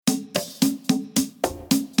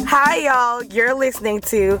Hi, y'all. You're listening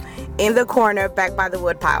to In the Corner, back by the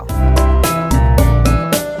Woodpile.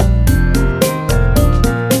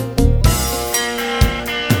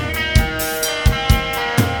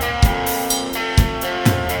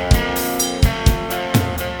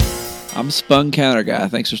 I'm Spun Counter Guy.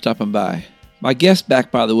 Thanks for stopping by. My guest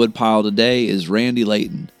back by the woodpile today is Randy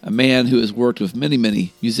Layton, a man who has worked with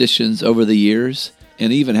many musicians over the years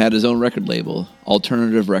and even had his own record label,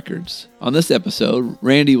 Alternative Records. On this episode,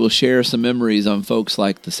 Randy will share some memories on folks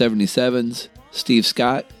like the 77s, Steve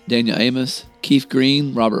Scott, Daniel Amos, Keith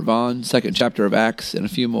Green, Robert Vaughn, Second Chapter of Acts, and a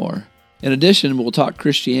few more. In addition, we'll talk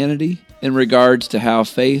Christianity in regards to how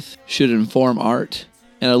faith should inform art,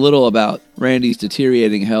 and a little about Randy's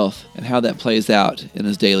deteriorating health and how that plays out in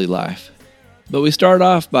his daily life. But we start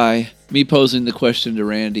off by me posing the question to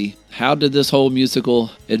Randy, how did this whole musical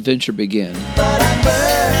adventure begin?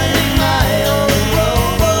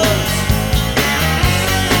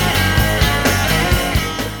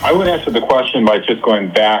 I would answer the question by just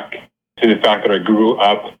going back to the fact that I grew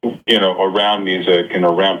up, around music and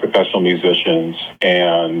around professional musicians,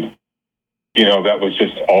 and, that was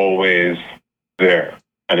just always there.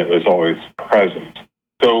 And it was always present.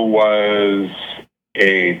 So was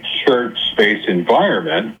a church-based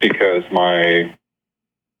environment, because my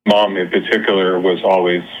mom in particular was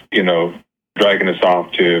always, dragging us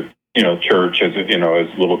off to, church as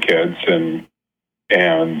little kids,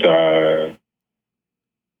 and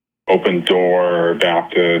Open Door,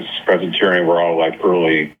 Baptist, Presbyterian were all like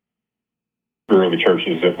early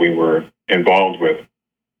churches that we were involved with.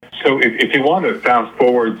 So if you want to fast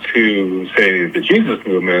forward to, say, the Jesus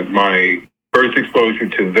movement, my first exposure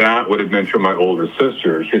to that would have been through my older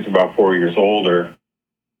sister. She's about 4 years older.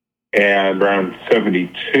 And around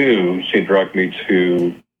 72, she directed me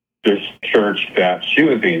to this church that she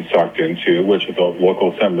was being sucked into, which is a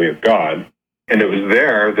local Assembly of God. And it was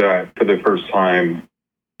there that, for the first time,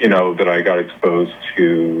 that I got exposed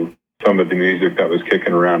to some of the music that was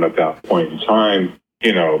kicking around at that point in time.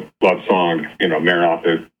 Love songs,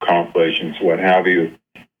 Maranatha compilations, what have you.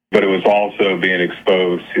 But it was also being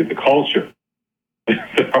exposed to the culture.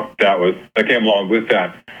 So that came along with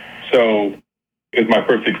that. So it was my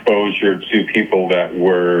first exposure to people that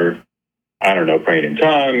were, praying in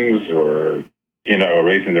tongues or,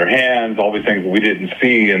 raising their hands, all these things we didn't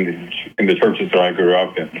see in the churches that I grew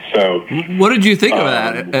up in. So what did you think of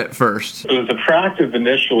that at first? It was attractive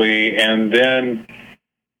initially, and then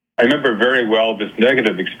I remember very well this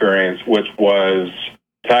negative experience, which was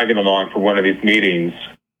tagging along for one of these meetings,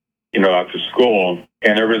 after school.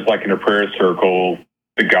 And there was like in a prayer circle,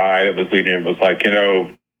 the guy that was leading it was like,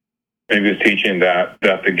 and he was teaching that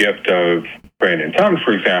the gift of praying in tongues,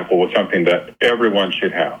 for example, was something that everyone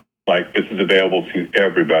should have. Like, this is available to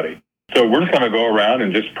everybody. So we're just going to go around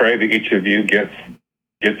and just pray that each of you gets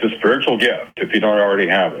a spiritual gift if you don't already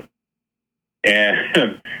have it.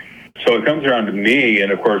 And so it comes around to me,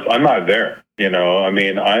 and of course, I'm not there.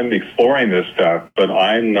 I'm exploring this stuff, but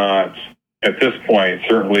I'm not, at this point,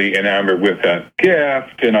 certainly enamored with that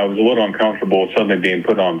gift, and I was a little uncomfortable suddenly being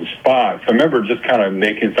put on the spot. So I remember just kind of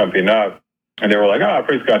making something up, and they were like,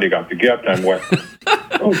 praise God, you got the gift. And I went,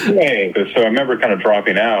 okay. So I remember kind of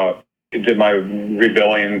dropping out. I did my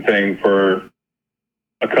rebellion thing for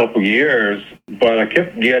a couple years, but I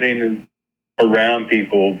kept getting around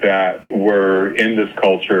people that were in this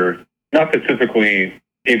culture, not specifically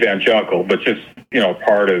evangelical, but just,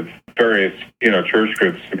 part of various, church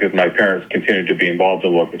groups, because my parents continued to be involved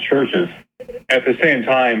in local churches. At the same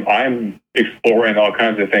time, I'm exploring all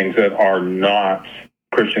kinds of things that are not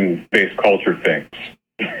Christian-based culture things,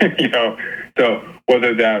 So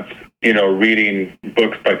whether that's, reading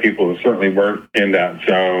books by people who certainly weren't in that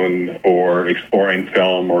zone, or exploring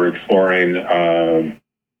film, or exploring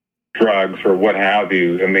drugs, or what have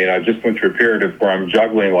you. I just went through a period of where I'm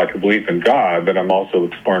juggling like a belief in God, but I'm also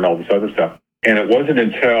exploring all this other stuff. And it wasn't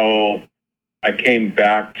until I came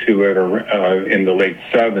back to it in the late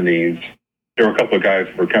 70s, there were a couple of guys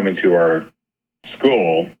who were coming to our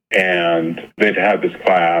school, and they'd had this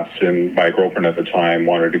class, and my girlfriend at the time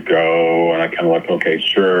wanted to go, and I kind of like, okay,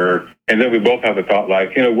 sure. And then we both had the thought,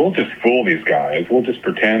 like, we'll just fool these guys. We'll just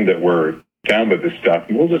pretend that we're down with this stuff,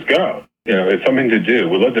 and we'll just go. It's something to do.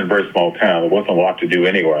 We lived in a very small town. There wasn't a lot to do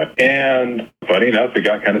anyway. And funny enough, we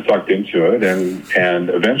got kind of sucked into it, and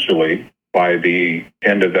eventually, by the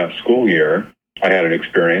end of that school year, I had an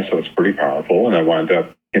experience that was pretty powerful, and I wound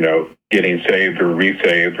up, getting saved or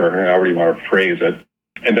resaved, or however you want to phrase it.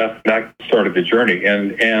 And that started the journey,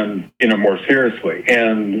 and more seriously.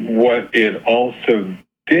 And what it also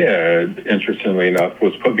did, interestingly enough,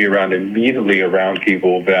 was put me immediately around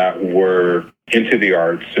people that were into the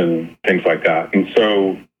arts and things like that. And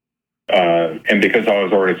so And because I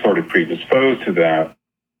was already sort of predisposed to that,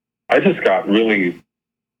 I just got really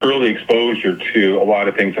early exposure to a lot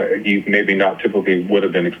of things that you maybe not typically would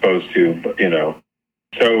have been exposed to, but,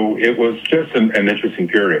 So it was just an interesting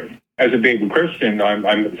period. As a baby Christian, I'm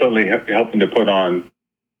suddenly helping to put on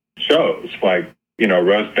shows like,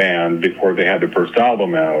 Rose Band before they had their first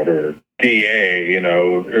album out, or DA,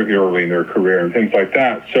 early in their career and things like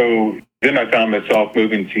that. So then I found myself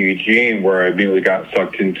moving to Eugene, where I immediately got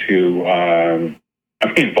sucked into,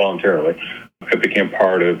 voluntarily. I became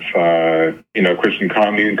part of, Christian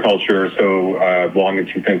commune culture. So belonging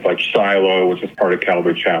to things like Shiloh, which is part of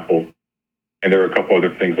Calvary Chapel. And there were a couple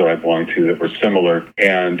other things that I belonged to that were similar.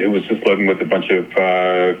 And it was just living with a bunch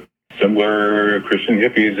of similar Christian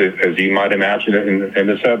hippies, as you might imagine in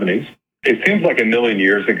the 70s. It seems like a million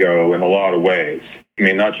years ago in a lot of ways. I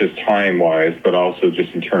mean, not just time-wise, but also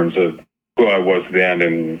just in terms of who I was then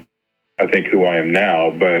and I think who I am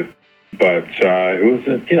now. But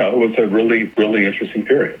it was a really, really interesting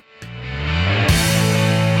period.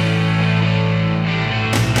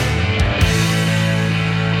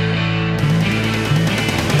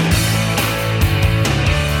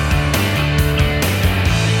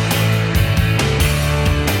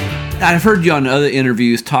 I've heard you on other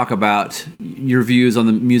interviews talk about your views on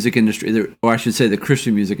the music industry, or I should say the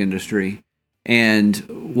Christian music industry, and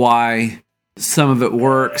why some of it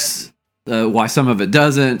works, why some of it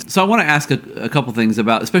doesn't. So I want to ask a couple things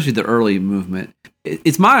about, especially the early movement.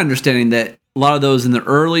 It's my understanding that a lot of those in the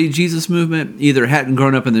early Jesus movement either hadn't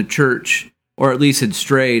grown up in the church or at least had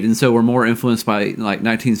strayed, and so were more influenced by like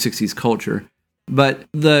 1960s culture. But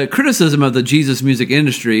the criticism of the Jesus music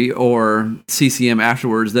industry, or CCM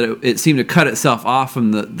afterwards, that it seemed to cut itself off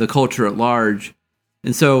from the culture at large.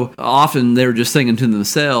 And so often they were just singing to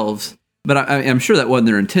themselves. But I'm sure that wasn't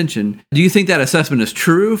their intention. Do you think that assessment is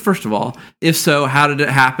true, first of all? If so, how did it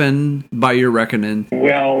happen by your reckoning?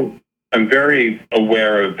 Well, I'm very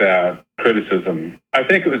aware of that criticism. I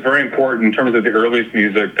think it was very important in terms of the earliest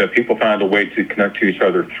music that people found a way to connect to each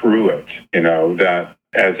other through it. That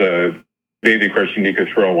as a baby Christian, you could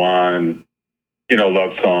throw on,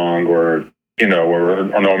 Love Song or a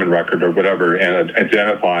Norman record or whatever and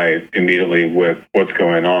identify immediately with what's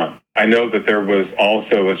going on. I know that there was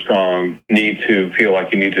also a strong need to feel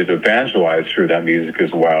like you needed to evangelize through that music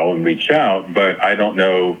as well and reach out, but I don't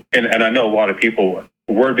know. And I know a lot of people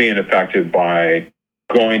were being affected by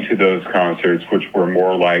going to those concerts, which were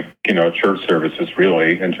more like, church services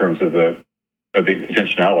really in terms of the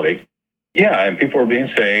intentionality. Yeah, and people were being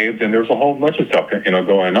saved, and there was a whole bunch of stuff,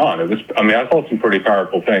 going on. I saw some pretty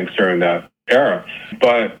powerful things during that era.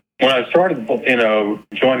 But when I started,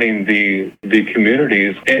 joining the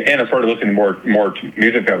communities, and I started listening more to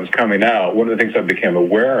music that was coming out, one of the things I became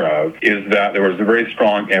aware of is that there was a very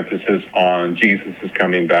strong emphasis on Jesus is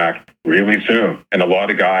coming back really soon. And a lot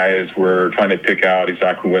of guys were trying to pick out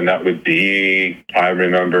exactly when that would be. I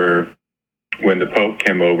remember when the Pope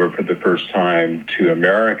came over for the first time to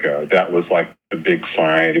America, that was like a big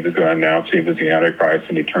sign. He was going to announce he was the Antichrist,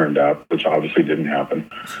 and he turned up, which obviously didn't happen.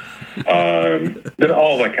 Then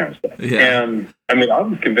all that kind of stuff. Yeah. And I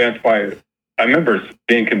remember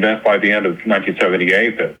being convinced by the end of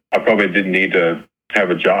 1978 that I probably didn't need to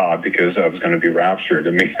have a job because I was going to be raptured.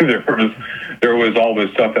 I mean, there was all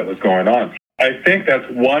this stuff that was going on. I think that's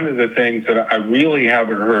one of the things that I really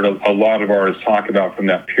haven't heard a lot of artists talk about from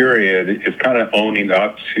that period is kind of owning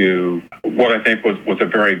up to what I think was it's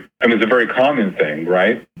a very common thing,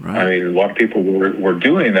 right? I mean, a lot of people were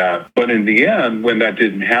doing that. But in the end, when that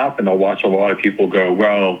didn't happen, I watch a lot of people go,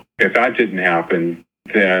 well, if that didn't happen,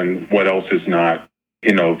 then what else is not,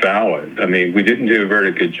 valid? I mean, we didn't do a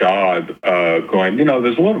very good job of going,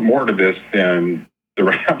 there's a little more to this than the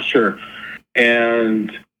rapture.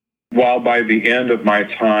 And while by the end of my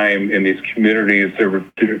time in these communities,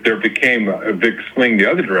 there became a big swing the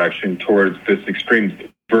other direction towards this extreme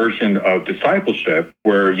version of discipleship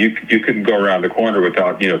where you couldn't go around the corner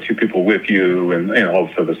without, two people with you and, all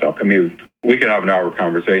this other stuff. I mean, we could have an hour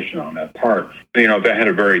conversation on that part. That had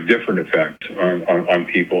a very different effect on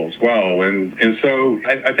people as well. And so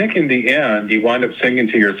I think in the end, you wind up singing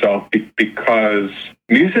to yourself because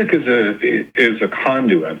music is a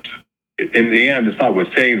conduit. In the end, it's not what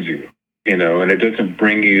saves you, and it doesn't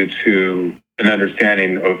bring you to an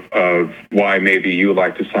understanding of why maybe you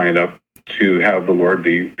like to sign up to have the Lord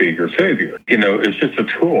be your Savior. It's just a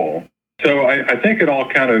tool. So I think it all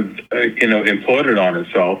kind of, imploded on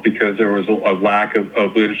itself because there was a lack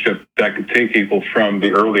of leadership that could take people from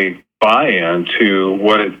the early buy-in to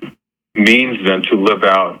what it means then to live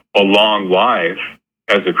out a long life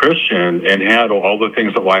as a Christian and handle all the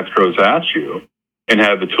things that life throws at you and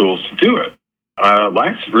have the tools to do it.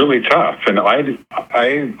 life's really tough. And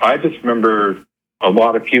I just remember a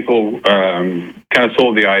lot of people kind of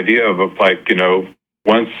sold the idea of like,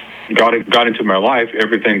 once God got into my life,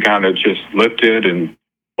 everything kind of just lifted and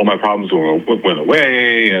all my problems went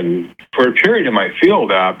away. And for a period, you might feel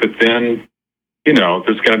that, but then,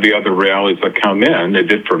 there's going to be other realities that come in. It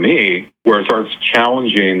did for me, where it starts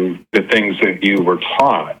challenging the things that you were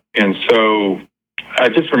taught. And so I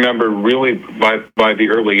just remember really by the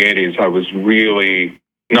early 80s, I was really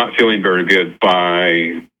not feeling very good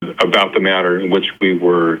about the manner in which we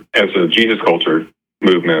were, as a Jesus culture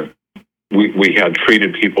movement, we had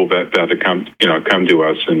treated people that had come to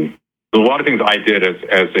us. And there's a lot of things I did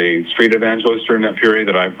as a street evangelist during that period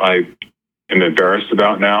that I am embarrassed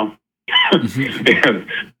about now. And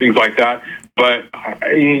things like that. But,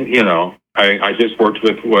 I just worked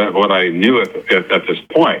with what I knew at this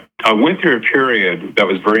point. I went through a period that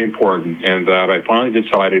was very important, and that I finally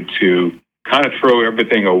decided to kind of throw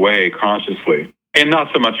everything away consciously, and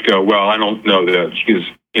not so much go, well, I don't know that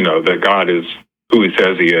that God is who he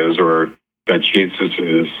says he is, or that Jesus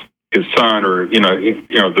is his son, or,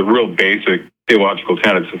 the real basic theological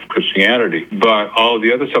tenets of Christianity. But all of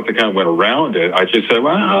the other stuff that kind of went around it, I just said,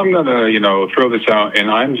 well, I'm going to, throw this out, and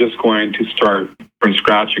I'm just going to start from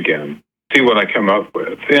scratch again, see what I come up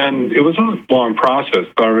with. And it was a long process,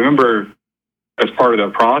 but I remember as part of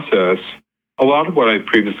that process, a lot of what I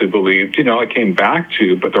previously believed, I came back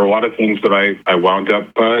to, but there are a lot of things that I wound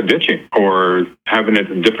up ditching or having a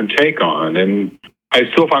different take on. And I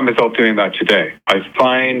still find myself doing that today. I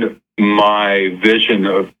find my vision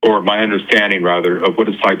or my understanding rather of what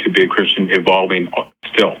it's like to be a Christian evolving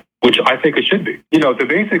still, which I think it should be. The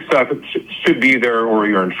basic stuff should be there or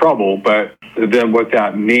you're in trouble, but then what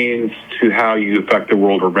that means to how you affect the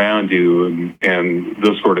world around you and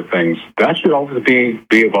those sort of things, that should always be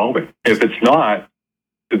evolving. If it's not,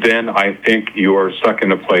 then I think you're stuck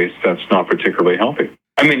in a place that's not particularly healthy.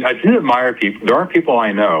 I mean, I do admire people. There are people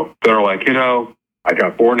I know that are like, I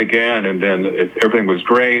got born again, and then everything was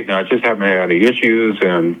great, and I just haven't had any issues,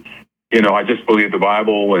 and, I just believe the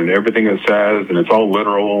Bible and everything it says, and it's all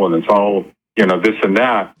literal, and it's all, this and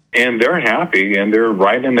that. And they're happy, and they're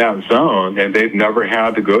right in that zone, and they've never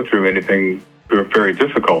had to go through anything very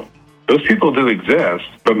difficult. Those people do exist,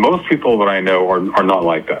 but most people that I know are not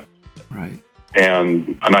like that. Right.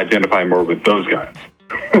 And I identify more with those guys.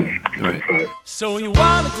 Right. So you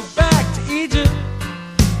want to go back to Egypt,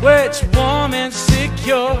 where it's warm and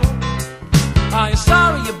secure? Are you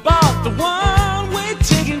sorry about the one-way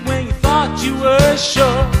ticket when you thought you were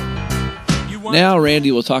sure? Now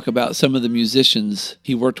Randy will talk about some of the musicians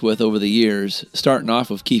he worked with over the years, starting off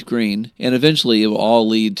with Keith Green, and eventually it will all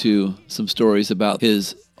lead to some stories about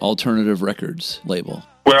his Alternative Records label.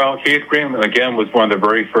 Well, Keith Green, again, was one of the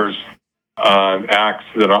very first acts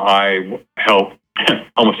that I helped,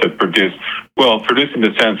 almost said produce. Well, produce in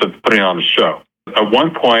the sense of putting on a show. At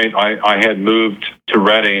one point, I had moved to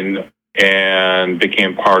Reading and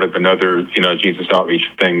became part of another, Jesus Outreach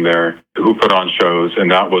thing there, who put on shows,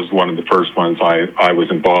 and that was one of the first ones I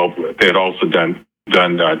was involved with. They had also done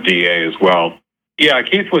DA as well. Yeah,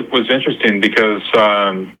 Keith was interesting because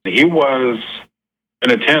he was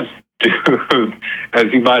an intense dude,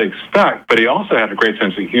 as you might expect, but he also had a great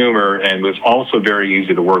sense of humor and was also very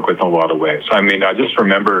easy to work with in a lot of ways. I mean, I just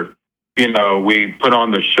remember, we put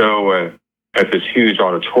on the show at this huge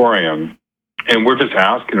auditorium, and we're just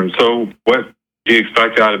asking him, so what do you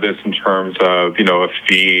expect out of this in terms of, a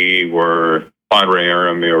fee or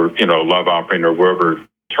honorarium or, love offering or whatever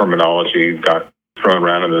terminology got thrown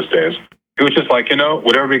around in those days? He was just like,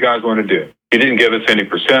 whatever you guys want to do. He didn't give us any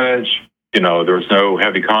percentage. There was no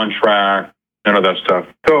heavy contract, none of that stuff.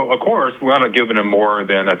 So, of course, we wound up giving him more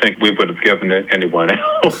than I think we would have given anyone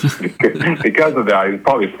else because of that. He was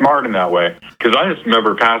probably smart in that way. Because I just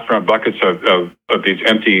remember passing around buckets of these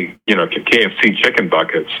empty, KFC chicken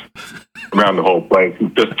buckets around the whole place.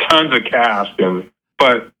 Just tons of cash.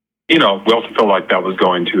 But, we also felt like that was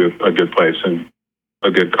going to a good place and a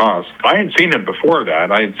good cause. I had seen him before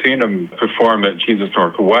that. I had seen him perform at Jesus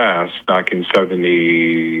Northwest back in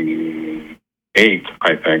 78,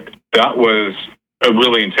 I think. That was a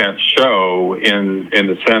really intense show in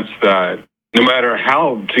the sense that no matter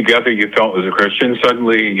how together you felt as a Christian,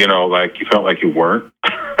 suddenly, you felt like you weren't.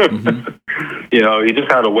 Mm-hmm. He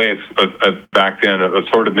just had a way of back then of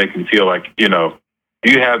sort of making you feel like, you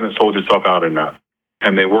haven't sold yourself out enough.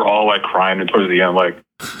 And they were all like crying towards the end, like,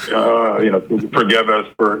 forgive us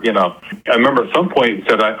for, I remember at some point he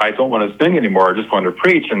said, I don't want to sing anymore. I just want to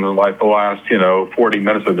preach. And the last, 40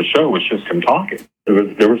 minutes of the show was just him talking.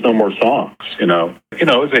 There was no more songs, it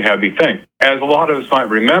was a heavy thing. As a lot of us might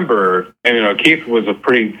remember, and, Keith was a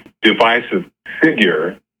pretty divisive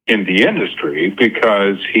figure in the industry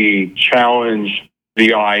because he challenged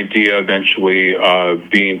the idea eventually of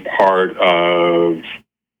being part of,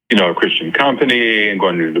 a Christian company and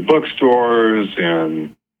going into bookstores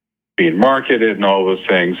and being marketed and all those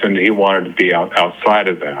things. And he wanted to be outside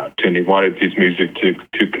of that. And he wanted his music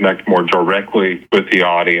to connect more directly with the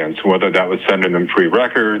audience, whether that was sending them free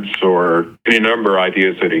records or any number of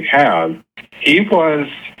ideas that he had. He was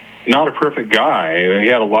not a perfect guy. He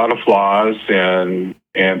had a lot of flaws and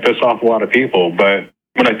pissed off a lot of people. But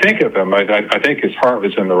when I think of him, I think his heart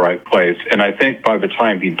was in the right place. And I think by the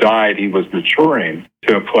time he died, he was maturing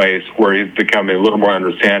to a place where he's becoming a little more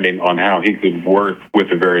understanding on how he could work with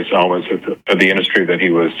the various elements of the industry that he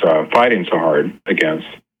was fighting so hard against.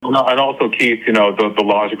 And also, Keith, the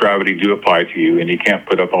laws of gravity do apply to you, and you can't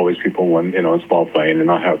put up all these people in a small plane and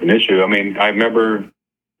not have an issue. I mean, I remember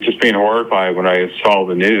just being horrified when I saw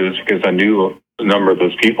the news because I knew a number of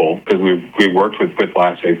those people because we worked with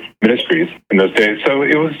Last Faith Ministries in those days. So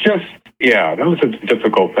it was just, that was a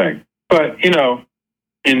difficult thing. But, in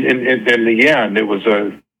the end, it was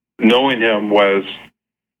knowing him was,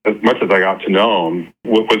 as much as I got to know him,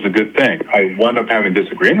 was a good thing. I wound up having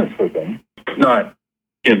disagreements with him, not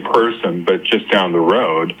in person, but just down the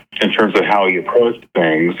road in terms of how he approached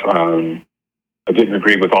things. I didn't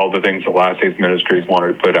agree with all the things that Last Faith Ministries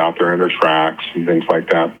wanted to put out there in their tracks and things like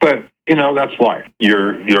that. But, that's life.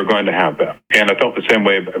 You're going to have that. And I felt the same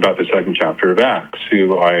way about the second chapter of Acts,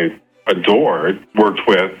 who I adored, worked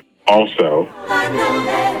with also. I know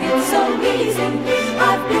that it's so easy.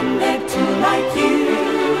 I've been made to like you.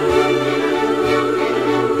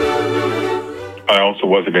 I also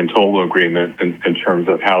wasn't in total agreement in terms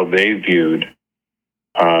of how they viewed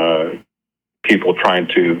people trying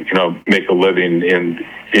to, make a living in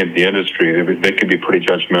the industry. They could be pretty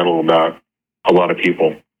judgmental about a lot of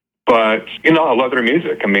people. But, I love their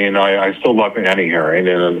music. I mean, I still love Annie Herring,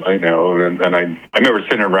 and I remember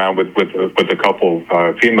sitting around with a couple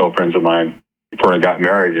female friends of mine before I got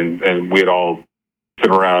married, and we'd all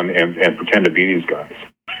sit around and pretend to be these guys.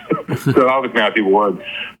 So I was Matthew Ward,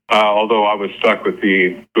 although I was stuck with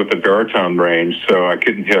the baritone range, so I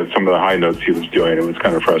couldn't hit some of the high notes he was doing. It was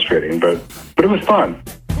kind of frustrating, but it was fun.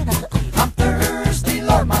 I'm thirsty,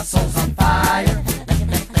 Lord, my soul's on fire,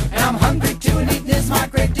 and I'm hungry to eat this, my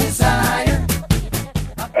great desire.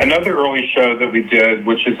 Another early show that we did,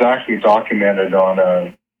 which is actually documented on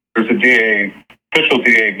there's a official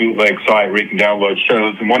DA bootleg site where you can download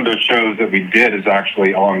shows, and one of those shows that we did is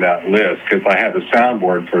actually on that list because I had the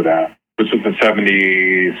soundboard for that. This was the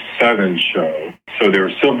 77 show. So they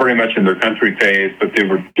were still very much in their country phase, but they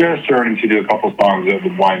were just starting to do a couple songs that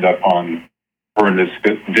would wind up on this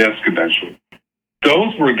disc eventually.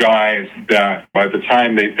 Those were guys that by the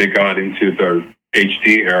time they got into the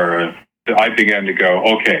HD era, I began to go,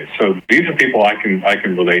 okay, so these are people I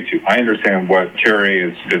can relate to. I understand what Terry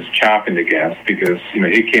is chaffing against because,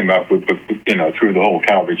 he came up with through the whole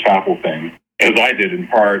Calvary Chapel thing, as I did in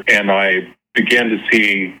part, and I began to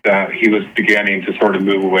see that he was beginning to sort of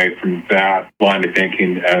move away from that line of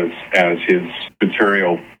thinking as his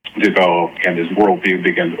material developed and his worldview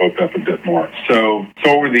began to open up a bit more. So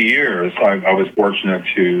over the years, I was fortunate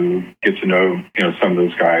to get to know, some of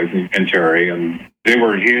those guys and Terry, and they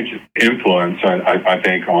were a huge influence, I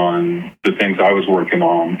think, on the things I was working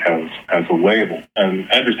on as a label. And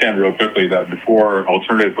I understand real quickly that before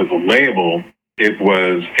Alternative was a label, it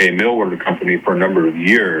was a mail order company for a number of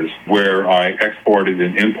years where I exported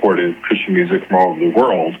and imported Christian music from all over the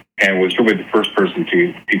world and was really the first person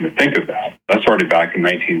to even think of that. That started back in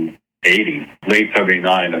 1980, late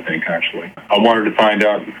 79, I think, actually. I wanted to find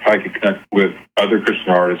out if I could connect with other Christian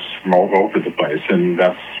artists from all over the place, and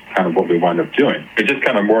that's kind of what we wound up doing. It just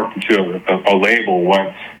kind of morphed into a label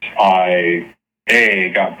once I A,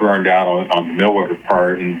 got burned out on the mail order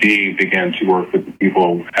part, and B, began to work with the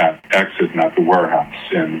people at Exit and at the warehouse,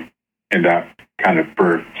 and that kind of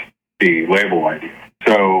birthed the label idea.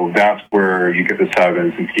 So that's where you get the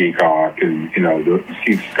Sevens and Peacock and, the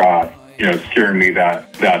Steve Scott, steering me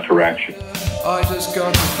that direction. I just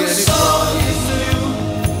got to get it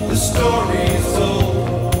right. The story is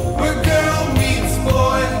old, where girl meets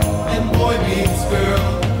boy and boy meets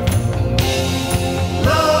girl.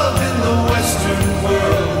 Love in the Western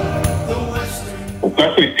world. Well,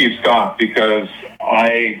 especially Steve Scott, because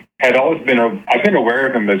I had always I've been aware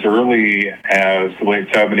of him as early as the late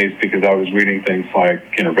 70s because I was reading things like,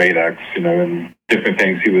 Radex, and different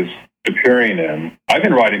things he was appearing in. I've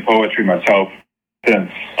been writing poetry myself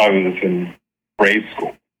since I was in grade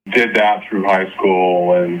school. Did that through high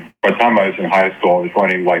school, and by the time I was in high school, I was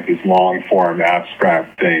writing like these long-form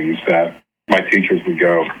abstract things that my teachers would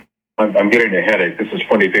go, I'm getting a headache. This is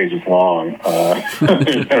 20 pages long.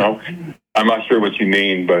 You know, I'm not sure what you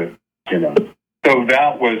mean, but, you know. So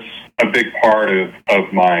that was a big part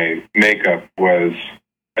of my makeup was,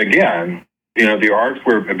 again, you know, the arts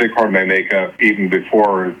were a big part of my makeup even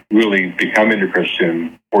before really becoming a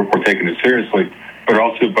Christian or taking it seriously,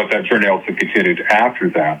 but that journey also continued after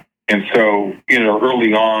that. And so, you know,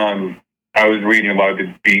 early on, I was reading a lot of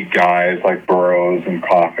the beat guys like Burroughs and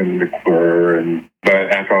Coffin and McClure, but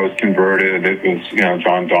after I was converted, it was, you know,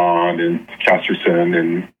 John Donne and Chesterton,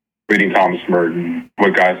 and reading Thomas Merton,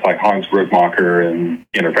 what guys like Hans Rookmaaker and,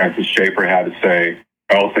 you know, Francis Schaeffer had to say.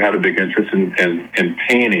 I also had a big interest in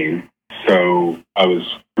painting, so I was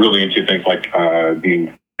really into things like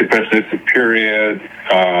the Impressionistic period,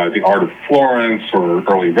 the art of Florence or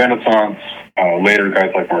early Renaissance. Later,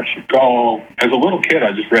 guys like Marc Chagall. As a little kid,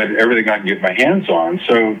 I just read everything I could get my hands on.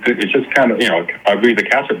 So it's just kind of, you know, I'd read the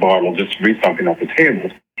cassette bottle, just read something off the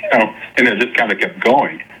table, you know, and it just kind of kept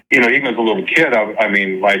going. You know, even as a little kid,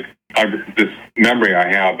 this memory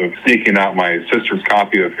I have of sneaking out my sister's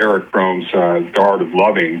copy of Eric Fromm's The Art of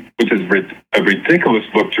Loving, which is a ridiculous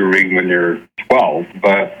book to read when you're 12.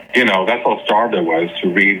 But, you know, that's how starved I was to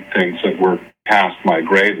read things that were past my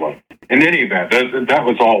grade level. In any event, that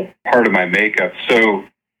was all part of my makeup. So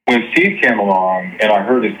when Steve came along and I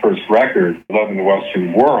heard his first record, Love in the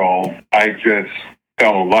Western World, I just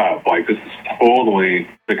fell in love. Like, this is totally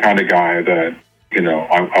the kind of guy that, you know,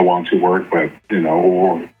 I want to work with, you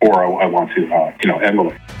know, or I want to, you know,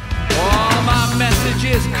 emulate. All my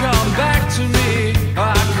messages come back to me.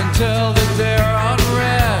 I can tell that they're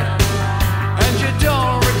unread. And you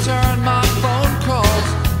don't return my phone calls.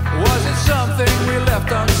 Was it something we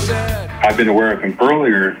left unsaid? I've been aware of him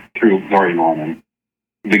earlier through Larry Norman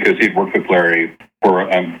because he'd worked with Larry for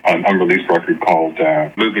an unreleased record called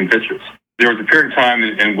Moving Pictures. There was a period of time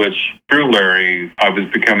in which, through Larry, I was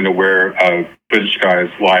becoming aware of British guys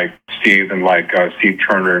like Steve and like Steve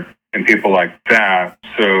Turner and people like that.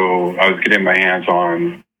 So I was getting my hands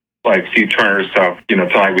on like Steve Turner stuff, you know,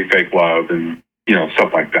 Tonight We Fake Love and, you know,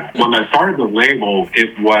 stuff like that. When I started the label,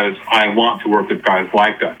 it was, I want to work with guys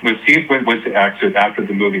like that. When Steve went to Exit after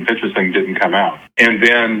the Moving Pictures thing didn't come out, and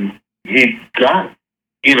then he got,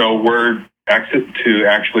 you know, word Exit to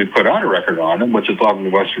actually put out a record on him, which is Love in the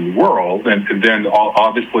Western World, and then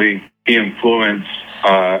obviously he influenced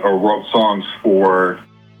or wrote songs for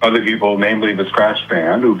other people, namely the Scratch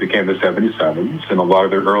Band, who became the 77s, and a lot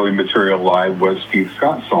of their early material live was Steve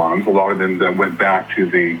Scott songs. A lot of them that went back to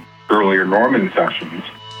the earlier Norman sessions.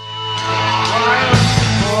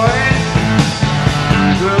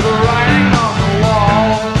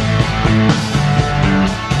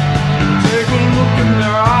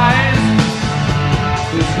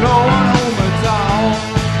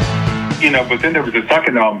 You know, but then there was a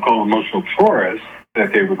second album called Emotional Tourist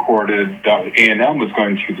that they recorded that A&M was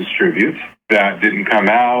going to distribute that didn't come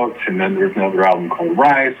out. And then there was another album called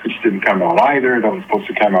Rice, which didn't come out either. That was supposed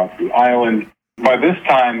to come out through Island. By this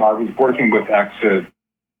time, I was working with Exit.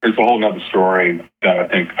 There's a whole other story that I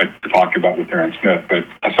think I could talk about with Aaron Smith. But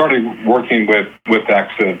I started working with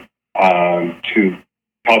Exit to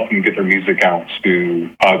help them get their music out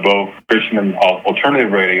to both Christian and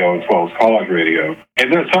alternative radio as well as college radio.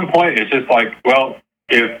 And then at some point, it's just like, well,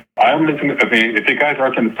 if the guys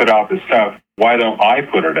aren't going to put out this stuff, why don't I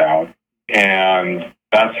put it out? And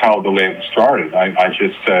that's how the label started. I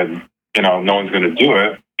just said, you know, no one's going to do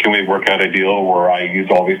it. Can we work out a deal where I use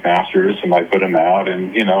all these masters and I put them out?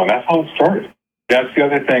 And, you know, and that's how it started. That's the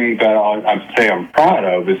other thing that I'm proud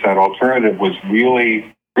of is that alternative was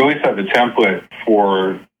really set the template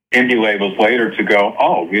for indie labels later to go,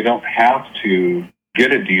 oh, we don't have to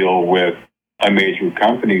get a deal with a major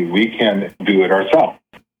company. We can do it ourselves.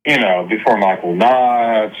 You know, before Michael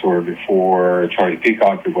Knotts or before Charlie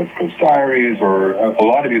Peacock did West Coast Diaries or a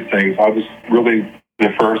lot of these things, I was really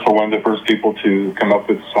one of the first people to come up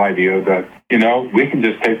with this idea that, you know, we can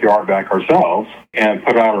just take the art back ourselves and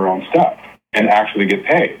put out our own stuff and actually get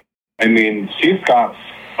paid. I mean, Steve Scott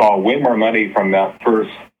saw way more money from that first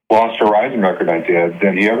Lost Horizon record I did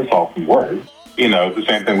than he ever saw from Word. You know, the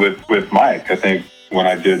same thing with Mike. I think when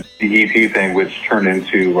I did the EP thing, which turned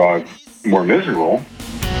into More Miserable.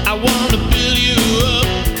 I want to build you up.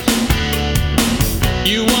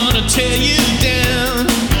 You want to tear you down.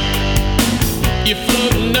 You're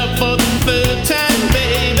floating up for the third time,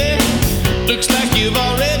 baby. Looks like you've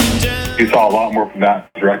already done. You saw a lot more from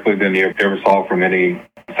that directly than you ever saw from any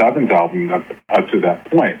Sevens album up to that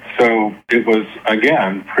point. So it was,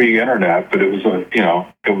 again, pre-internet, but it was a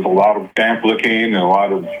lot of pamphleting and a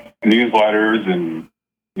lot of newsletters and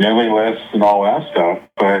mailing lists and all that stuff.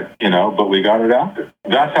 But we got it out there.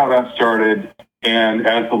 That's how that started. And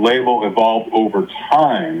as the label evolved over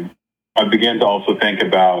time, I began to also think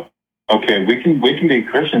about, okay, we can be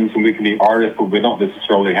Christians and we can be artists, but we don't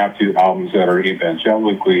necessarily have to do albums that are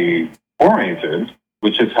evangelically oriented,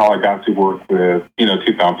 which is how I got to work with,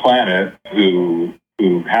 Two Pound Planet, who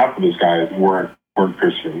half of those guys weren't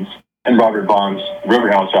Christians. And Robert Vaughn's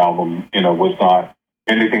Riverhouse album, was not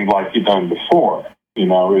anything like he'd done before.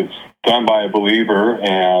 It's done by a believer,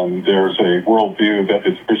 and there's a worldview that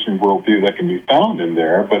is a Christian worldview that can be found in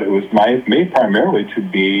there, but it was made primarily to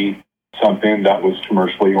be something that was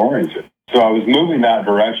commercially oriented. So I was moving that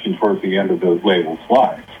direction towards the end of the label's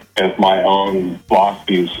life as my own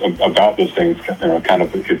philosophies about those things kind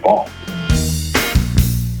of evolved.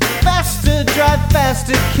 Faster, drive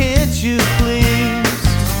faster, can't you please?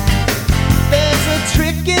 There's a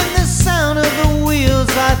trick in the sound of the wheels.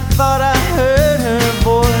 I thought I heard her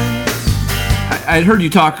voice. I'd heard you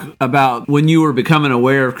talk about when you were becoming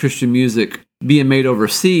aware of Christian music being made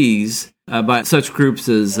overseas by such groups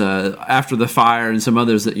as After the Fire and some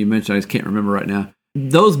others that you mentioned. I just can't remember right now.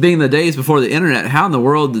 Those being the days before the internet, how in the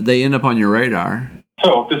world did they end up on your radar?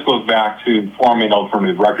 So this goes back to forming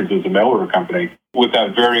Alternative Records as a mail-order company with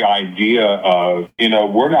that very idea of,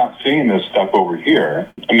 we're not seeing this stuff over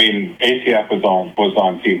here. I mean, ACF was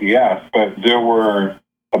on TBS, but there were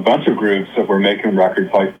a bunch of groups that were making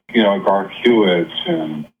records like, Garth Hewitt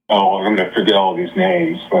and, I'm going to forget all these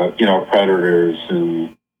names, but, Predators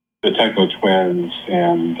and the Techno Twins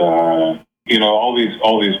and, all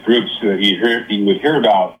these groups that you would hear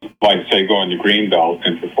about, like, say, going to Greenbelt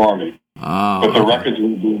and performing. But the records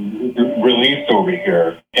were released over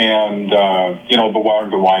here, and the Water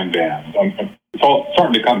the Wine Band. It's all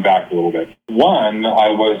starting to come back a little bit. One, I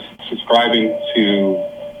was subscribing to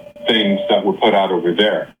things that were put out over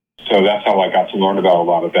there, so that's how I got to learn about a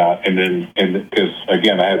lot of that. And because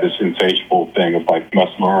again, I had this insatiable thing of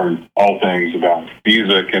must learn all things about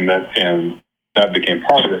music, and that became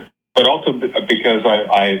part of it. But also because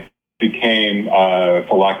I became,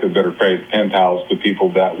 for lack of a better phrase, pen pals with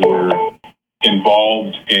people that were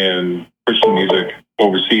involved in Christian music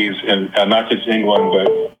overseas, and not just England,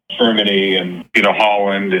 but Germany and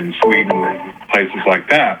Holland and Sweden and places like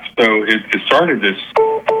that. So it started this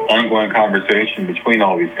ongoing conversation between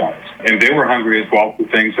all these guys, and they were hungry as well for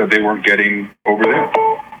things that they weren't getting over there.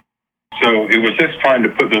 So it was just trying to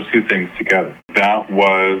put those two things together. That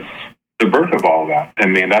was the birth of all of that. I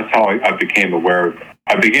mean, that's how I became aware of it.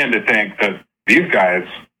 I began to think that these guys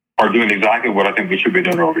are doing exactly what I think we should be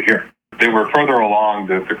doing over here. They were further along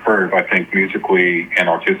the curve, I think, musically and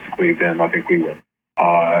artistically than I think we were.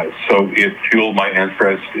 So it fueled my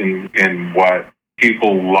interest in what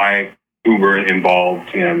people like who were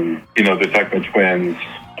involved in, the Techno Twins.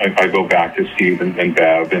 I go back to Steve and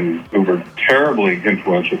Bev, and who were terribly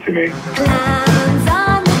influential to me. Clowns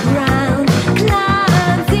on the ground,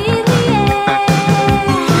 clowns in the air.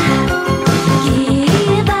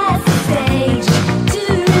 Give us a stage to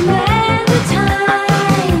remember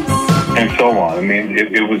times. And so on. I mean,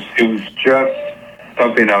 it was just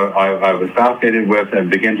something I was fascinated with, and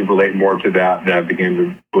began to relate more to that than I began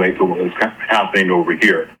to relate to what was happening over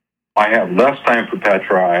here. I had less time for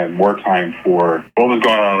Petra. I had more time for what was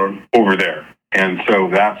going on over there. And so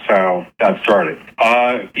that's how that started.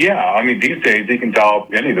 I mean, these days you can dial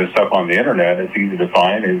any of this stuff on the internet. It's easy to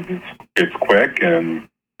find. It's quick, and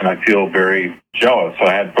I feel very jealous.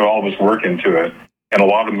 I had put all this work into it and a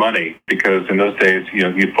lot of money, because in those days,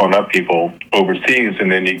 you'd phone up people overseas and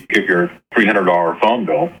then you give your $300 phone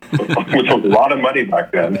bill, which was a lot of money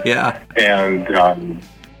back then. Yeah. And,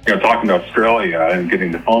 talking to Australia and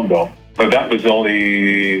getting the phone bill. But that was the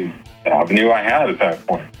only avenue I had at that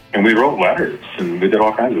point. And we wrote letters, and we did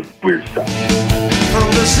all kinds of weird stuff. From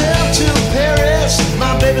Brazil to Paris,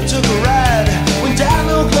 my baby took a ride. Went down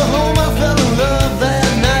to Oklahoma, fell in love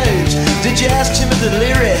that night. Did you ask Timothy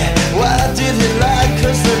Leary, why did he lie?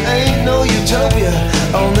 'Cause there ain't no utopia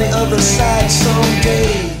on the other side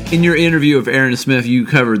someday. In your interview of Aaron Smith, you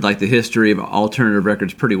covered the history of alternative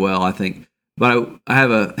records pretty well, I think. But I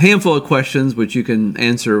have a handful of questions which you can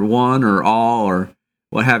answer one or all or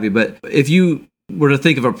what have you. But if you were to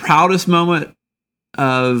think of a proudest moment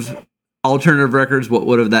of alternative records, what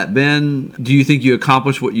would have that been? Do you think you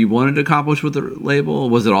accomplished what you wanted to accomplish with the label?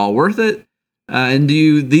 Was it all worth it? And do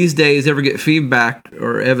you these days ever get feedback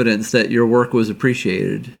or evidence that your work was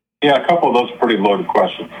appreciated? Yeah, a couple of those are pretty loaded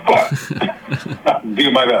questions, but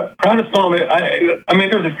do my best. Proudest moment, I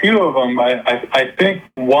mean, there's a few of them. I think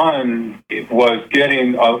one was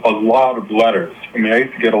getting a lot of letters. I mean, I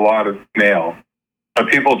used to get a lot of mail of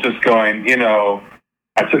people just going,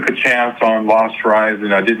 I took a chance on Lost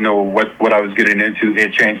Horizon. I didn't know what I was getting into.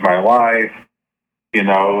 It changed my life. You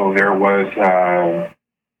know, there was a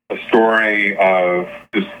story of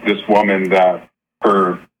this woman that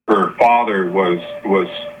her father was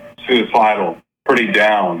suicidal, pretty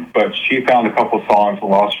down, but she found a couple songs on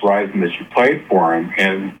Lost Horizon that she played for him,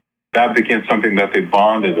 and that became something that they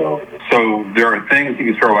bonded over. So there are things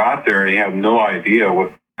you can throw out there and you have no idea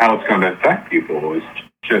how it's going to affect people. It's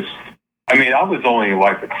just, I mean, I was only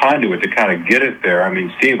like the conduit to kind of get it there. I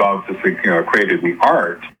mean, Steve obviously, created the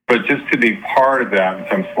art, but just to be part of that in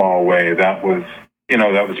some small way, that was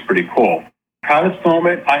pretty cool. Proudest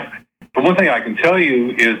moment, the one thing I can tell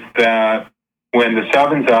you is that when the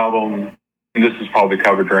Sevens album, and this is probably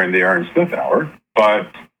covered during the Aaron Smith Hour, but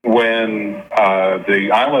when the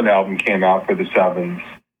Island album came out for the Sevens,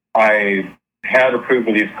 I had a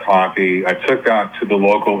pre-release copy. I took that to the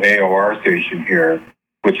local AOR station here,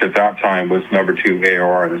 which at that time was number 2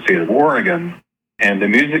 AOR in the state of Oregon. And the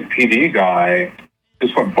music PD guy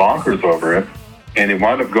just went bonkers over it. And he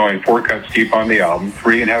wound up going 4 cuts deep on the album,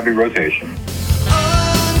 3 in heavy rotation.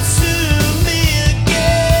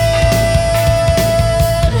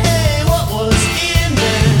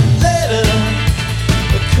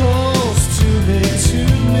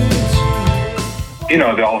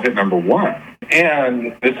 They all hit number 1.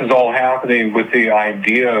 And this is all happening with the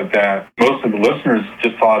idea that most of the listeners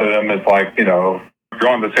just thought of them as like, you're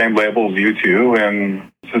on the same label as U2,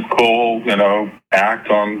 and this is cool, act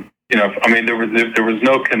on, I mean, there was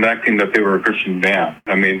no connecting that they were a Christian band.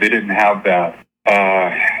 I mean, they didn't have that,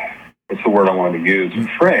 what's the word I want to use,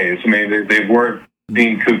 phrase. I mean, they weren't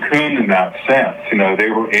being cocooned in that sense. They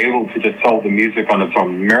were able to just sell the music on its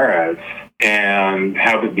own merits and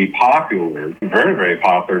have it be popular, very, very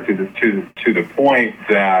popular, to the point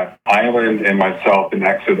that Island and myself and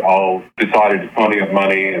Exit all decided to pony up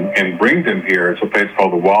money and bring them here. It's a place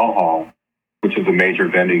called the Wall Hall, which is a major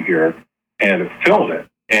venue here, and it filled it.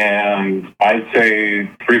 And I'd say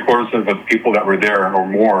 3/4 of the people that were there or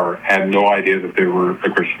more had no idea that they were a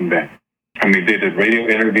Christian band. I mean, they did radio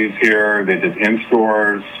interviews here, they did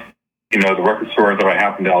in-stores. The record store that I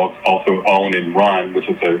happen to also own and run, which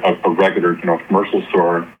is a regular, commercial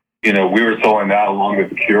store, we were selling that along with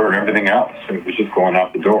The Cure and everything else. It was just going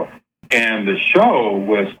out the door. And the show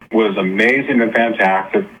was amazing and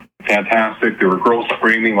fantastic. There were girls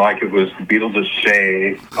screaming like it was Beatles'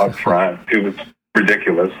 Shay up front. It was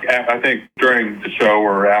ridiculous. I think during the show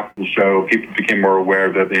or after the show, people became more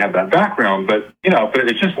aware that they had that background. But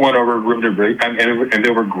it just went over really, really, and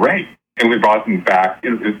they were great. And we brought them back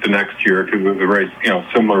the next year to a very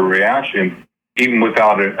similar reaction, even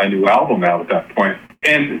without a new album out at that point.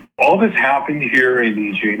 And all this happened here in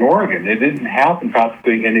Eugene, Oregon. It didn't happen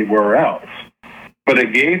practically anywhere else. But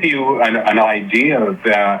it gave you an idea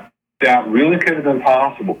that really could have been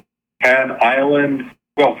possible. Had Island,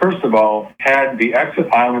 well, first of all, had the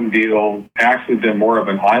Exit Island deal actually been more of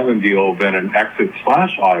an Island deal than an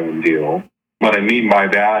Exit/Island deal. What I mean by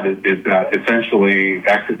that is that essentially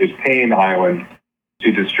Exit is paying Island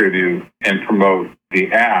to distribute and promote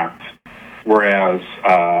the act, whereas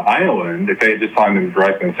Island, if they had just signed them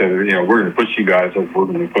directly and said, we're going to push you guys as we're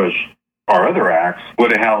going to push our other acts,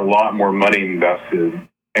 would have had a lot more money invested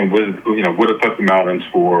and would have put them out on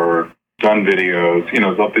tour, done videos,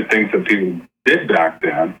 the things that people did back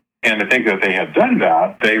then. And I think that they had done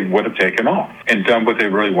that, they would have taken off and done what they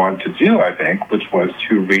really wanted to do, I think, which was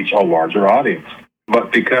to reach a larger audience.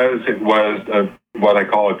 But because it was what I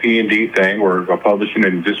call a P&D thing, or a publishing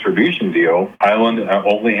and distribution deal, Island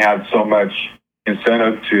only had so much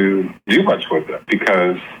incentive to do much with it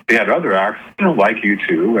because they had other acts, like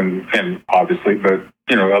U2 and obviously, but,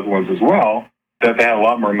 other ones as well, that they had a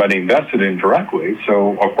lot more money invested in directly.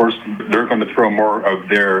 So, of course, they're going to throw more of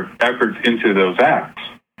their efforts into those acts.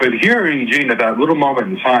 But here in Eugene, at that little moment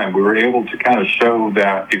in time, we were able to kind of show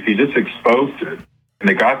that if you just exposed it and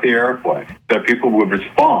they got the airplay, that people would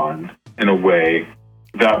respond in a way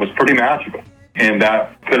that was pretty magical. And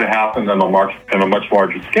that could have happened on a much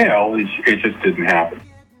larger scale. It just didn't happen.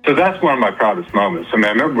 So that's one of my proudest moments. I mean, I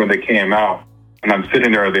remember when they came out, and I'm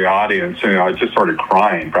sitting there in the audience, and I just started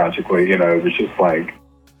crying practically. It was just like,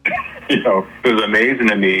 it was amazing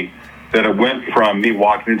to me that it went from me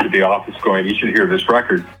walking into the office going, you should hear this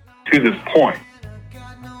record, to this point.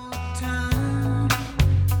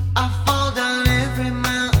 I fall down every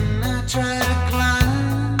mountain I try to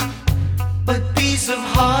climb, but peace of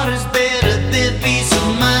heart is better than peace of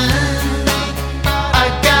mind. I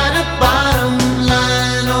got a bottom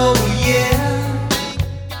line, oh yeah.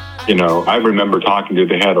 I remember talking to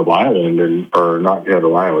the head of Island, or not the head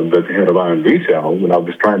of Island, but the head of Island Retail, when I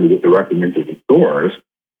was trying to get the record into the stores.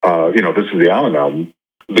 This is the Island album,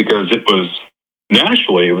 because it was,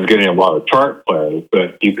 nationally, it was getting a lot of chart play,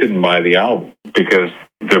 but you couldn't buy the album. because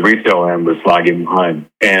the retail end was lagging behind.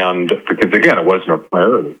 And because, again, it wasn't a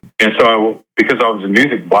priority. And so because I was a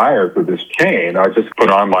music buyer for this chain, I just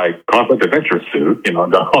put on my conflict of interest suit, got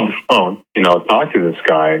on the phone, talked to this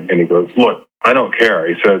guy, and he goes, look, I don't care.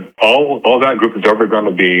 He said, all that group is ever going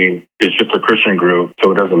to be is just a Christian group,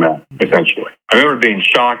 so it doesn't matter, essentially. I remember being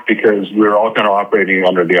shocked because we were all kind of operating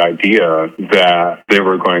under the idea that they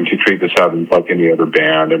were going to treat the Sevens like any other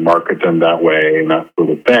band and market them that way and that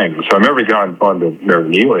sort of thing. So I remember going on to Mary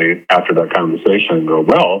Neely after that conversation and go,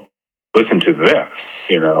 well, listen to this,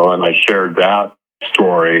 and I shared that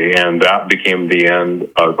story, and that became the end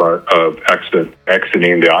of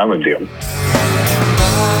exiting the Island deal.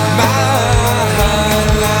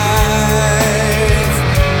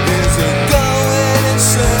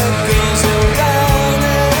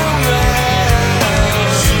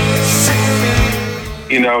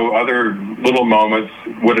 Other little moments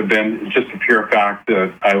would have been just the pure fact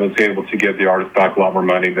that I was able to give the artist back a lot more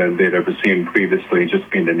money than they'd ever seen previously, just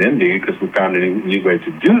being an indie, because we found a new way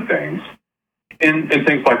to do things and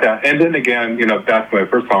things like that. And then again, that's what I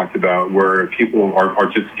first talked about, where people are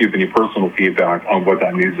just giving you personal feedback on what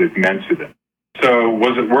that music meant to them. So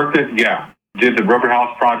was it worth it? Yeah. Did the Rubber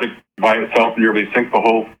House project by itself nearly sink the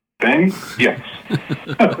whole thing? Yes.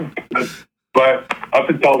 But up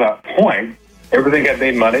until that point, everything had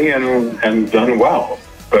made money and done well.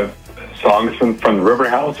 But songs from the River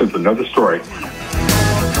House is another story. In those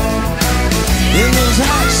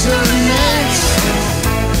hot summer nights,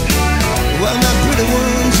 while my pretty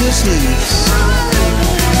one just sleeps.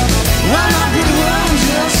 While my pretty one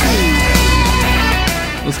just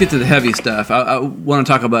sleeps. Let's get to the heavy stuff. I want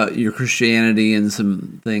to talk about your Christianity and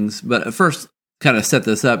some things, but first, kind of set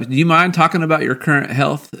this up. Do you mind talking about your current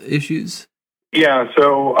health issues? Yeah,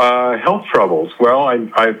 so health troubles. Well,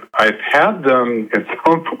 I've had them in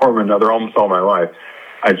some form or another almost all my life.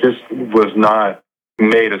 I just was not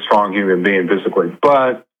made a strong human being physically.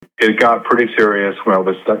 But it got pretty serious when I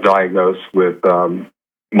was diagnosed with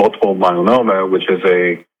multiple myeloma, which is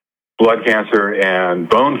a blood cancer and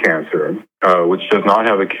bone cancer, which does not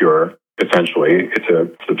have a cure. Essentially, it's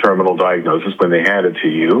a terminal diagnosis when they hand it to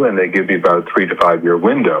you, and they give you about a 3 to 5 year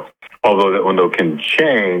window. Although that window can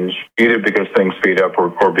change either because things speed up or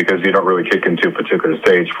because you don't really kick into a particular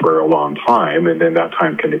stage for a long time, and then that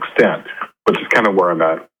time can extend, which is kind of where I'm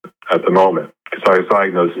at the moment, because I was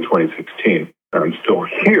diagnosed in 2016, and I'm still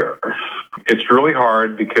here. It's really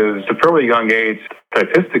hard because it's a fairly young age,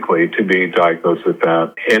 statistically, to be diagnosed with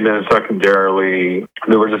that. And then secondarily,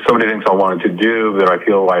 there were just so many things I wanted to do that I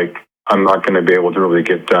feel like I'm not going to be able to really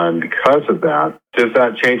get done because of that. Does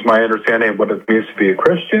that change my understanding of what it means to be a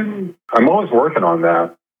Christian? I'm always working on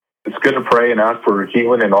that. It's good to pray and ask for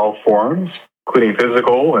healing in all forms, including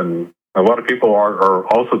physical, and a lot of people are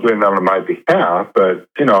also doing that on my behalf. But,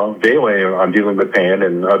 daily I'm dealing with pain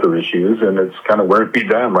and other issues, and it's kind of wearing me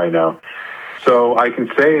down right now. So I can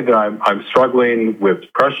say that I'm struggling with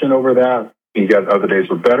depression over that, and yet other days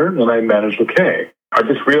were better, and I managed okay. I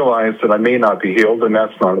just realized that I may not be healed, and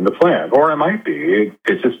that's not in the plan. Or I might be.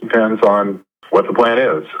 It just depends on what the plan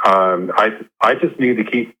is. I just need to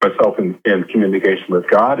keep myself in communication with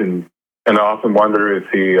God, and I often wonder if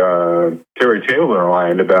the Terry Taylor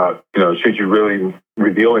line about, should you really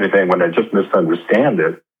reveal anything when I just misunderstand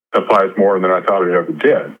it, applies more than I thought it ever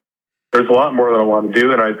did. There's a lot more that I want to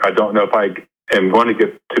do, and I don't know if I am going to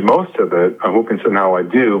get to most of it. I'm hoping somehow I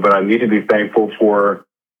do, but I need to be thankful for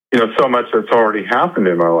so much that's already happened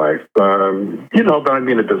in my life. But I'm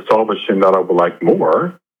being a bit selfish in that I would like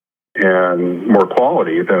more and more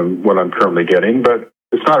quality than what I'm currently getting. But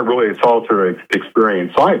it's not really a solitary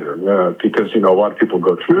experience either, because, a lot of people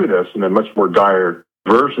go through this and they're much more dire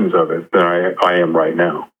versions of it than I am right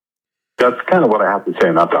now. That's kind of what I have to say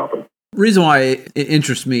on that topic. The reason why it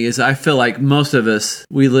interests me is I feel like most of us,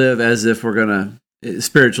 we live as if we're going to,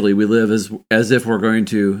 spiritually, we live as if we're going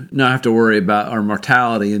to not have to worry about our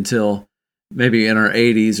mortality until maybe in our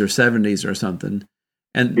 80s or 70s or something.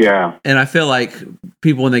 And I feel like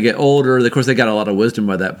people, when they get older, of course, they got a lot of wisdom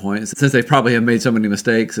by that point, since they probably have made so many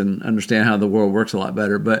mistakes and understand how the world works a lot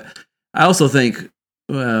better. But I also think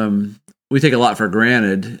we take a lot for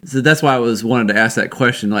granted. So that's why I wanted to ask that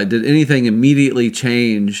question. Like, did anything immediately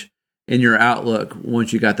change in your outlook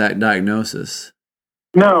once you got that diagnosis?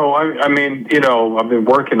 No, I mean, I've been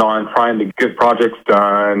working on trying to get projects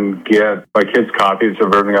done, get my kids copies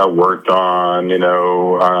of everything I worked on,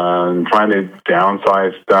 trying to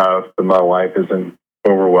downsize stuff so my wife isn't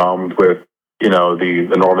overwhelmed with, the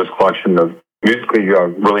enormous collection of musically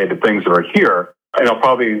related things that are here.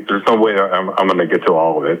 There's no way I'm going to get to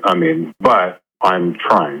all of it. But I'm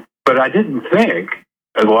trying. But I didn't think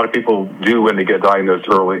as a lot of people do when they get diagnosed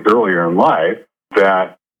earlier in life,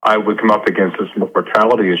 that I would come up against this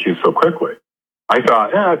mortality issue so quickly. I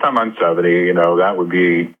thought, by the time I'm 70, that would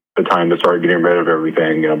be the time to start getting rid of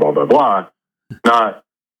everything, blah, blah, blah. Not,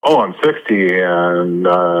 I'm 60 and,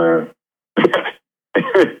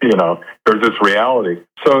 there's this reality.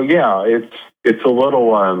 So, yeah, it's a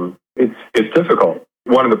little, it's difficult.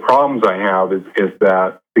 One of the problems I have is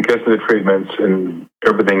that because of the treatments and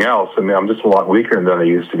everything else, I'm just a lot weaker than I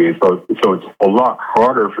used to be. So it's a lot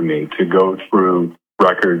harder for me to go through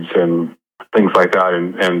records and things like that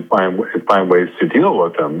and find ways to deal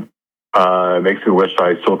with them. It makes me wish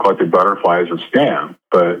I still collected butterflies or stamps,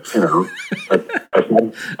 but that's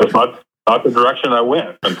not the direction I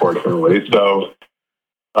went, unfortunately. So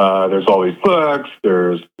there's all these books.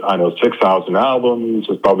 There's 6,000 albums.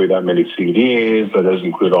 There's probably that many CDs. That doesn't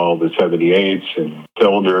include all the 78s and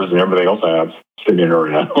cylinders and everything else I have sitting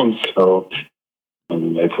around. So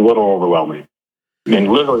it's a little overwhelming.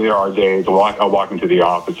 Literally, there are days I'll walk into the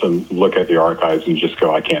office and look at the archives and just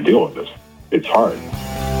go, I can't deal with this. It's hard.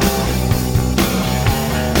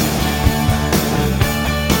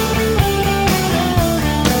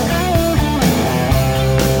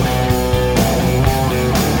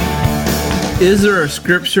 Is there a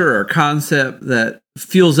scripture or concept that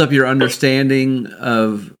fuels up your understanding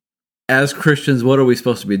of, as Christians, what are we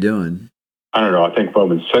supposed to be doing? I don't know. I think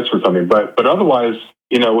Romans 6 or something. But otherwise,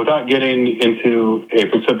 without getting into a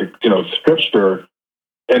specific, scripture,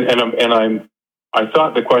 I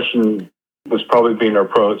thought the question was probably being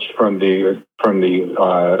approached from the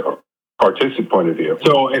artistic point of view.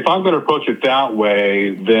 So if I'm going to approach it that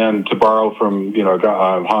way, then to borrow from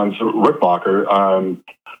Hans Richtmacher,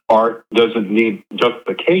 art doesn't need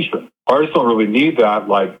justification. Artists don't really need that,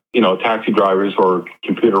 like taxi drivers or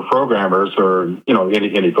computer programmers or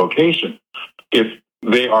any vocation. If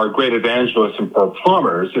they are great evangelists and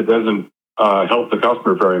plumbers, it doesn't help the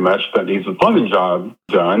customer very much that needs a plumbing job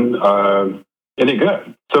done any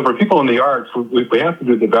good. So for people in the arts, we have to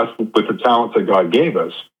do the best with the talents that God gave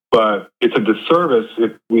us. But it's a disservice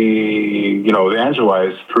if we,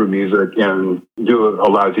 evangelize through music and do a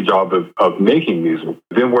lousy job of making music.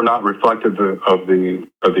 Then we're not reflective of the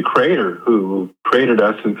Creator who created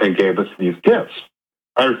us and gave us these gifts.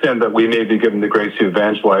 I understand that we may be given the grace to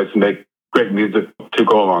evangelize and make great music to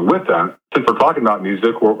go along with that. Since we're talking about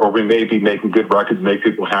music, or we may be making good records, make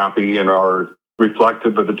people happy, and are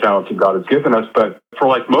reflective of the talents that God has given us. But for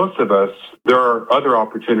like most of us, there are other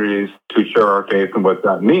opportunities to share our faith and what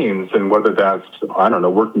that means. And whether that's,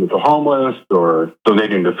 working with the homeless or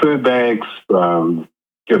donating to food banks,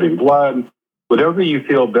 giving blood, whatever you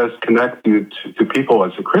feel best connects you to people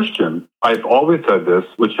as a Christian. I've always said this,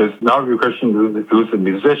 which is not every Christian who's a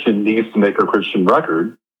musician needs to make a Christian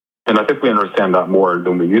record. And I think we understand that more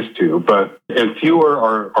than we used to. And fewer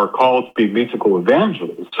are called to be musical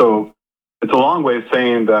evangelists. So it's a long way of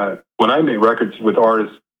saying that when I made records with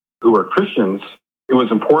artists who were Christians, it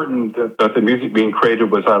was important that the music being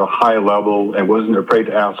created was at a high level and wasn't afraid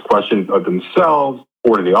to ask questions of themselves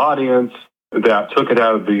or the audience, that took it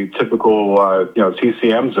out of the typical,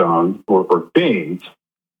 CCM zone or themes.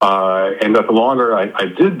 And that the longer I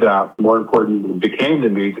did that, more important it became to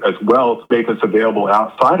me as well to make us available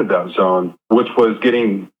outside of that zone, which was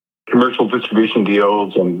getting commercial distribution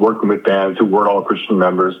deals and working with bands who weren't all Christian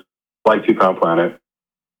members, like Two Pound Planet,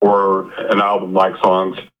 or an album like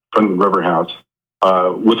Songs from the River House,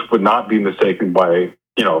 which would not be mistaken by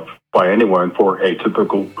anyone for a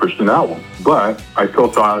typical Christian album. But I still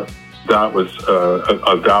thought that was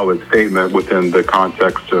a valid statement within the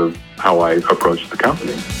context of how I approached the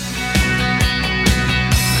company.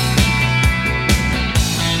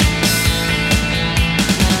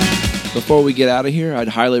 Before we get out of here, I'd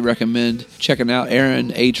highly recommend checking out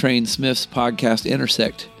Aaron A. Train Smith's podcast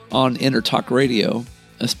Intersect on Intertalk Radio,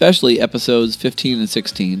 especially episodes 15 and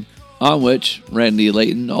 16, on which Randy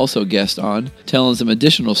Layton also guest on, telling some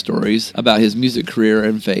additional stories about his music career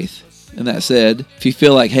and faith. And that said, if you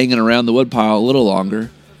feel like hanging around the woodpile a little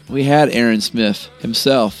longer, we had Aaron Smith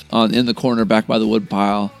himself on In the Corner Back by the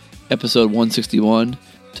Woodpile, episode 161,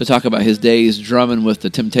 to talk about his days drumming with the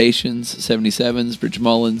Temptations, 77s, Rich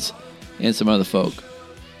Mullins, and some other folk.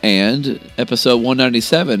 And episode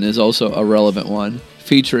 197 is also a relevant one,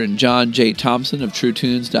 featuring John J. Thompson of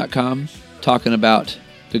TrueTunes.com, talking about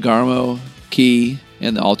DeGarmo, Key,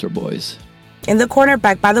 and the Altar Boys. In the Corner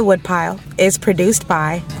Back by the Woodpile is produced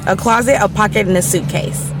by A Closet, a Pocket, and a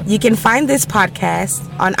Suitcase. You can find this podcast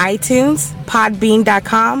on iTunes,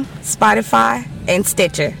 Podbean.com, Spotify, and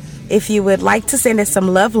Stitcher. If you would like to send us some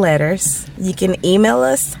love letters, you can email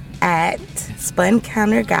us at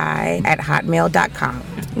spuncounterguy@hotmail.com.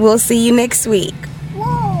 We'll see you next week.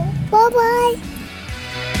 Whoa. Bye-bye.